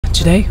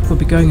Today we'll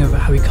be going over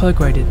how we color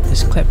graded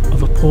this clip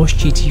of a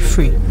Porsche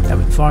GT3 that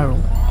went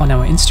viral on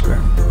our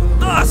Instagram.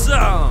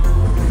 Awesome!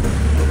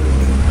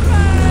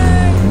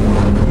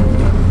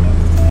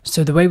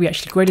 So the way we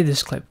actually graded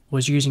this clip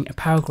was using a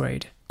power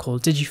grade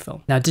called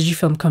Digifilm. Now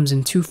Digifilm comes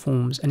in two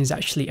forms and is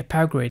actually a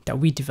power grade that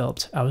we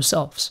developed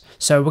ourselves.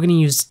 So we're going to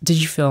use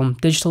Digifilm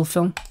digital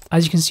film.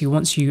 As you can see,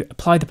 once you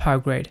apply the power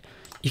grade,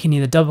 you can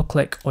either double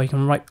click or you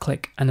can right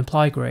click and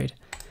apply grade,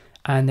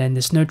 and then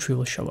this node tree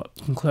will show up.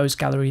 You can close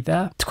gallery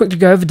there. To quickly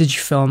go over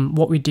Digifilm,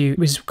 what we do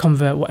is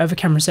convert whatever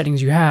camera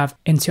settings you have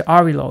into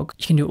RE-log.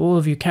 You can do all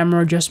of your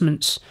camera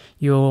adjustments,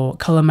 your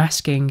color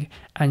masking,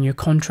 and your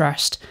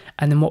contrast.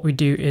 And then what we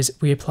do is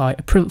we apply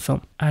a print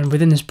film. And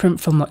within this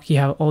print film, like, you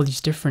have all these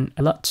different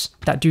LUTs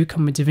that do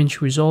come with DaVinci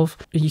Resolve.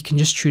 You can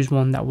just choose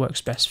one that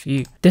works best for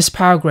you. This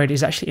power grade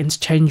is actually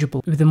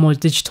interchangeable with a more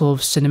digital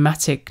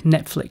cinematic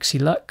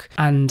Netflixy look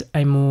and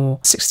a more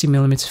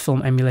 60mm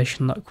film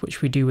emulation look,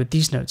 which we do with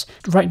these nodes.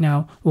 Right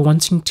now, we're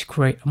wanting to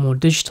create a more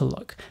digital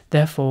look.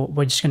 Therefore,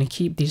 we're just going to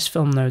keep these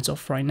film nodes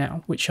off right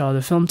now, which are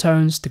the film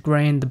tones, the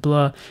grain, the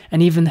blur,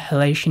 and even the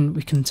halation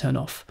we can turn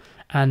off.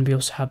 And we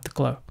also have the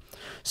glow.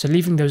 So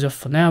leaving those off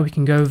for now, we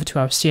can go over to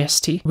our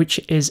CST, which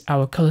is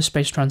our color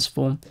space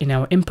transform. In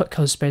our input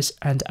color space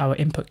and our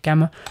input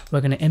gamma, we're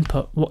going to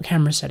input what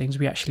camera settings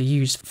we actually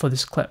used for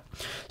this clip.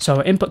 So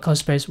our input color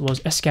space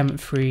was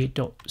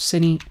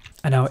sgamma3.cine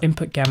and our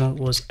input gamma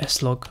was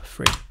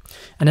slog3.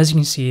 And as you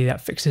can see, that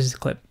fixes the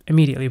clip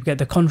immediately. We get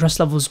the contrast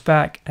levels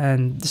back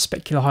and the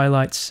specular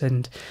highlights,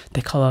 and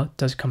the color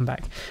does come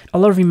back. A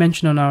lot of you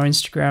mentioned on our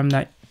Instagram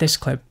that this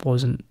clip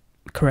wasn't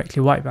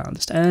correctly white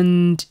balanced,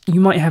 and you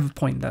might have a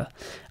point there.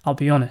 I'll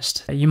be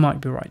honest, you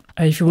might be right.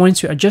 If you wanted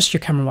to adjust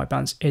your camera white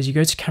balance, is you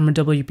go to camera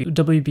WB.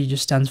 WB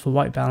just stands for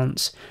white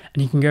balance,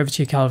 and you can go over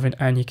to your Kelvin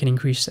and you can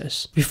increase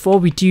this. Before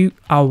we do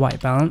our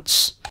white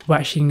balance, we're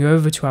actually going to go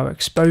over to our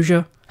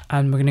exposure,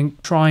 and we're going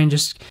to try and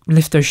just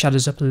lift those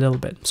shadows up a little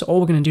bit. So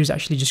all we're going to do is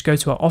actually just go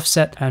to our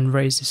offset and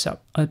raise this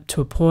up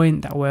to a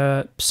point that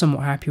we're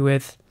somewhat happy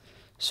with.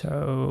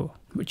 So,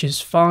 which is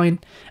fine.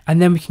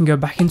 And then we can go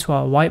back into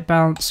our white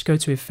balance, go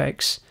to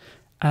effects,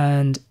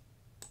 and,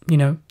 you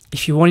know,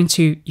 if you wanted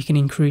to, you can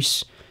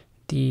increase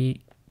the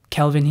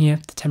Kelvin here,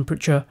 the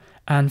temperature,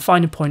 and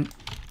find a point.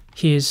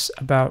 Here's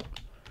about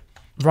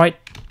right.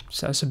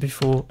 So that's a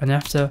before and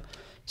after.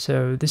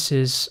 So this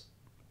is,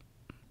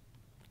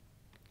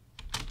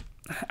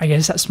 I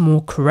guess that's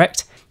more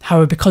correct.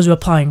 However, because we're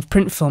applying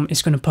print film,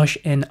 it's going to push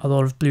in a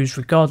lot of blues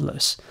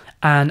regardless.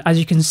 And as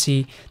you can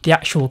see, the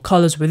actual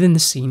colors within the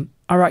scene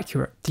are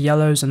accurate. The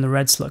yellows and the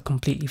reds look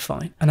completely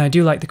fine. And I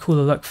do like the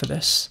cooler look for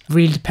this. It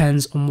really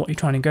depends on what you're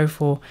trying to go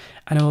for.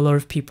 I know a lot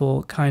of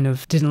people kind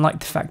of didn't like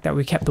the fact that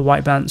we kept the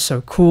white balance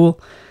so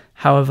cool.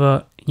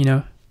 However, you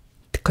know,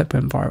 the clip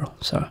went viral,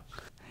 so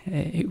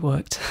it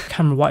worked.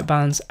 Camera white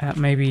balance at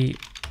maybe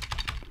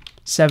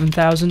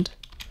 7,000.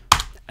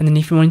 And then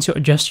if you want to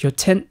adjust your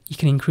tint, you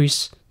can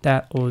increase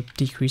that or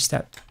decrease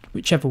that,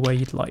 whichever way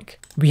you'd like.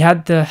 We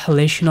had the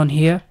halation on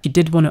here. If you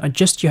did want to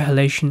adjust your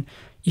halation,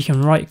 you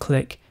can right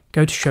click,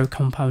 go to show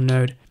compound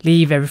node,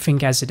 leave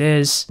everything as it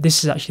is.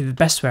 This is actually the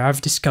best way I've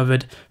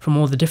discovered from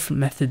all the different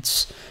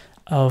methods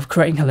of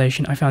creating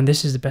halation. I found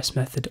this is the best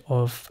method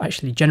of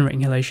actually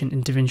generating halation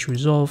in DaVinci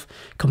Resolve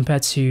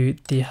compared to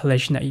the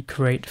halation that you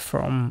create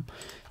from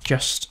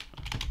just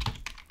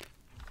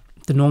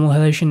the normal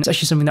halation. It's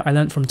actually something that I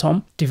learned from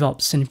Tom,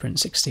 developed Cineprint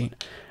 16.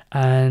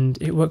 And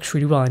it works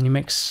really well,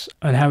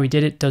 and how he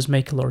did it does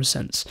make a lot of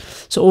sense.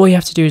 So all you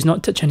have to do is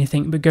not touch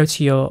anything, but go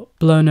to your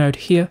blur node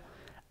here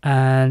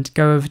and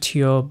go over to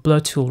your blur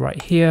tool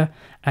right here,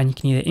 and you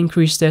can either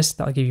increase this,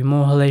 that'll give you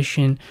more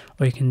halation,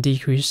 or you can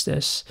decrease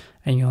this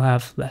and you'll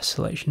have less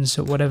halation.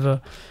 So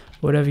whatever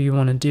you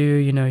want to do,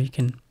 you know, you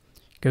can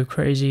go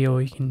crazy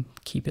or you can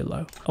keep it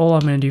low. All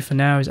I'm going to do for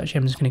now is actually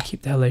I'm just going to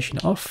keep the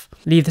halation off,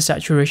 leave the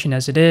saturation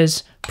as it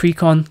is,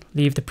 pre-con,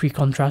 leave the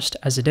pre-contrast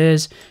as it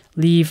is,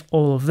 leave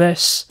all of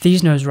this.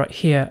 These nodes right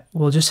here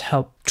will just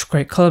help to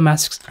create color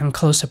masks and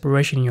color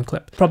separation in your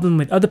clip. Problem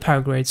with other power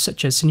grades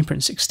such as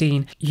Cineprint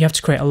 16, you have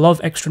to create a lot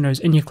of extra nodes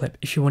in your clip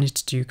if you wanted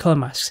to do color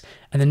masks,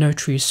 and the node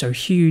tree is so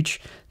huge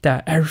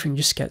that everything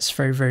just gets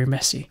very, very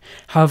messy.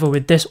 However,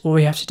 with this, all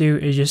you have to do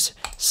is just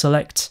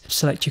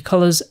select your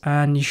colors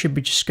and you should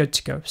be just good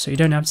to go. So you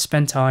don't have to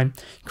spend time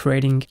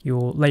creating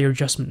your layer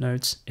adjustment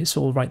nodes. It's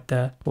all right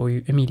there for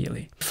you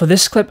immediately. For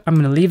this clip, I'm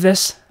going to leave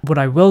this. What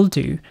I will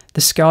do,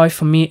 the sky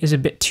for me is a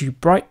bit too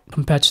bright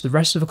compared to the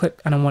rest of the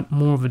clip, and I want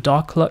more of a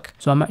dark look.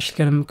 So I'm actually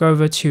going to go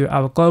over to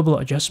our global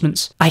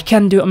adjustments. I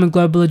can do it on the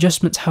global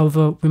adjustments,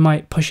 however, we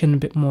might push in a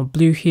bit more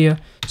blue here.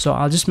 So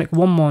I'll just make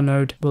one more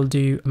node. We'll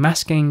do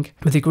masking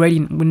with a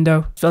gradient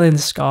window, fill in the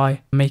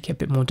sky, make it a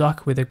bit more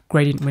dark with a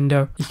gradient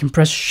window. You can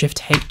press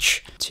Shift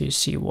H to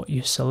see what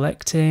you're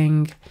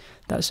selecting.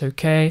 That's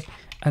okay.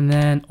 And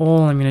then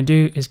all I'm going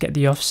to do is get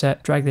the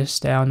offset, drag this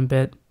down a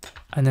bit,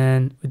 and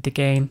then with the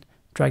gain,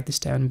 drag this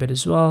down a bit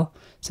as well.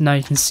 So now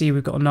you can see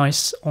we've got a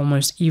nice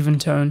almost even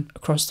tone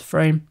across the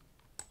frame,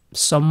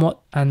 somewhat.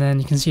 And then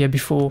you can see a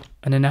before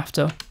and an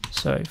after.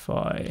 So if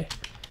I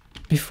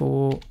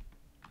before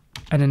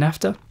and an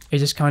after. It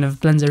just kind of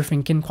blends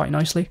everything in quite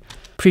nicely.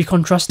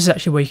 Pre-contrast is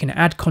actually where you can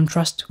add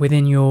contrast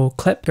within your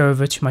clip. Go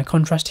over to my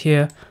contrast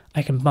here.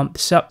 I can bump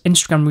this up.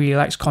 Instagram really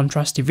likes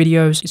contrasty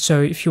videos,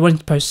 so if you want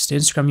to post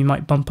this to Instagram, you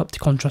might bump up the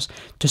contrast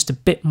just a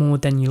bit more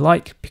than you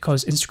like,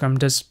 because Instagram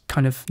does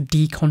kind of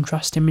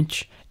de-contrast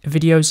image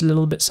videos a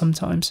little bit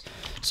sometimes.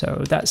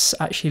 So that's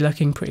actually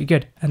looking pretty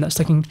good, and that's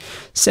looking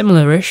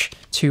similar-ish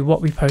to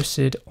what we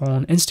posted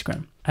on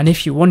Instagram. And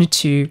if you wanted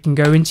to, you can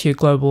go into your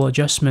global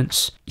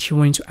adjustments. If you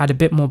wanted to add a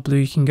bit more blue,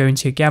 you can go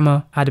into your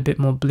gamma, add a bit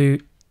more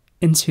blue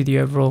into the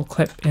overall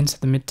clip, into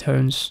the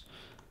midtones,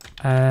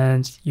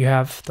 and you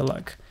have the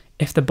look.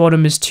 If the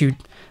bottom is too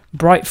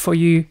bright for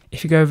you,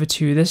 if you go over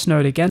to this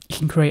node again, you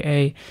can create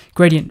a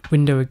gradient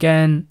window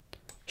again,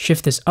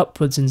 shift this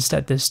upwards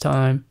instead this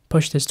time,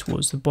 push this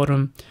towards the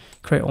bottom,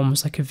 create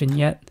almost like a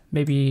vignette,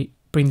 maybe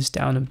bring this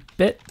down a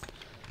bit.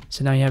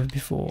 So now you have a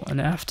before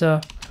and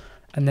after,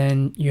 and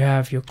then you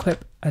have your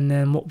clip. And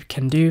then what we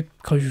can do,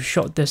 because we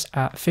shot this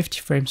at 50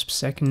 frames per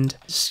second,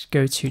 is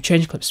go to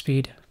change clip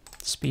speed,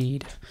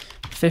 speed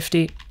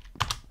 50.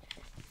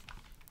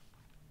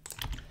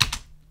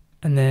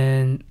 And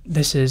then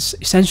this is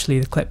essentially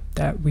the clip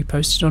that we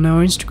posted on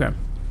our Instagram.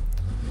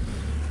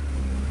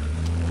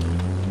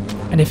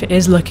 And if it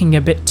is looking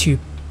a bit too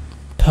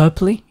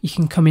purpley, you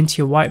can come into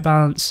your white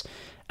balance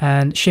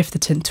and shift the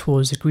tint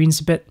towards the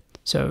greens a bit.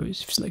 So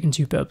if it's looking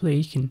too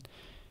purpley, you can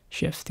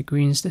shift the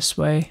greens this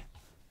way,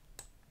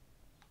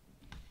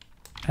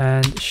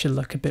 and it should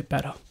look a bit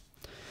better.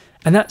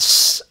 And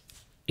that's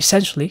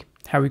essentially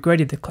how we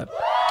graded the clip.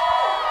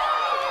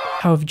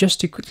 However, just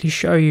to quickly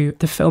show you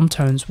the film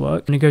tones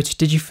work, I'm going to go to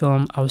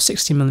Digifilm, our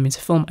 60mm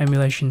film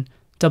emulation,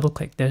 double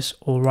click this,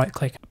 or right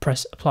click,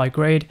 press apply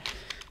grade,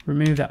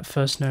 remove that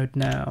first node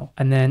now.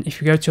 And then if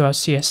you go to our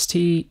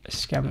CST,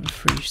 scan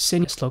free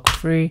scene, it's local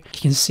free, you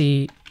can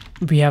see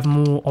we have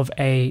more of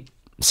a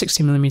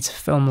 60mm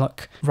film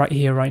look right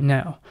here, right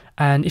now.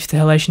 And if the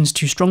halation is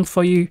too strong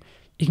for you,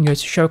 you can go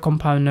to show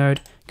compound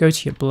node, go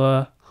to your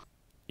blur,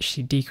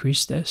 actually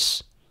decrease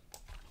this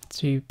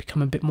to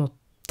become a bit more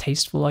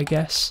tasteful, I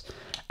guess.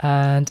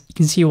 And you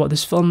can see what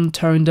this film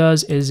tone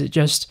does is it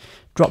just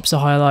drops the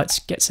highlights,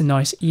 gets a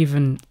nice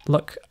even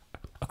look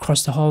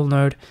across the whole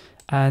node.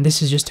 And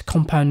this is just a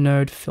compound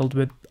node filled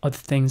with other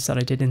things that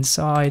I did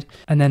inside.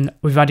 And then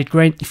we've added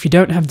grain. If you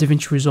don't have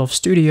DaVinci Resolve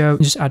Studio,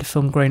 just add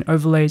film grain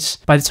overlays.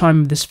 By the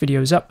time this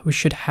video is up, we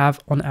should have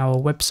on our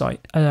website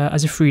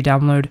as a free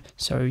download,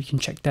 so you can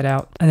check that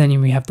out. And then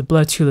we have the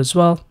blur tool as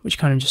well, which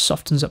kind of just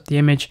softens up the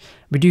image.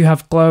 We do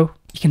have glow.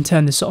 You can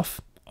turn this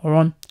off or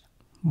on,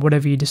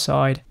 whatever you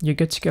decide. You're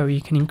good to go.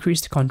 You can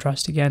increase the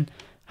contrast again,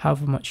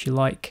 however much you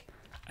like.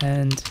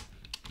 And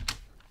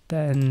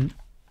then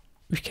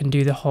we can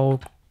do the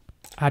whole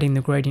adding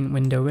the gradient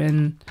window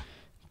in,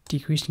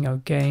 decreasing our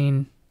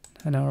gain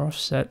and our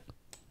offset.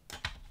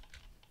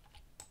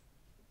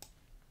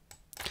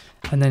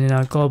 And then in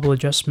our global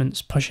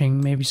adjustments,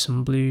 pushing maybe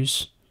some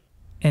blues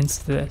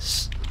into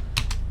this.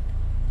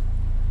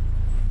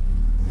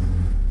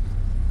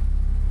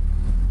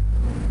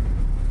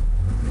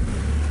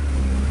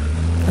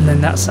 And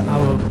then that's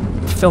our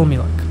filmy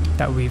look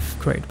that we've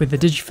created with the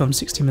Digifilm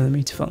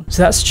 60mm film.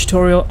 So that's the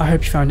tutorial. I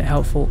hope you found it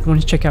helpful. If you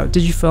want to check out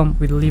Digifilm,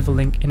 we'll leave a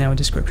link in our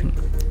description.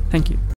 Thank you.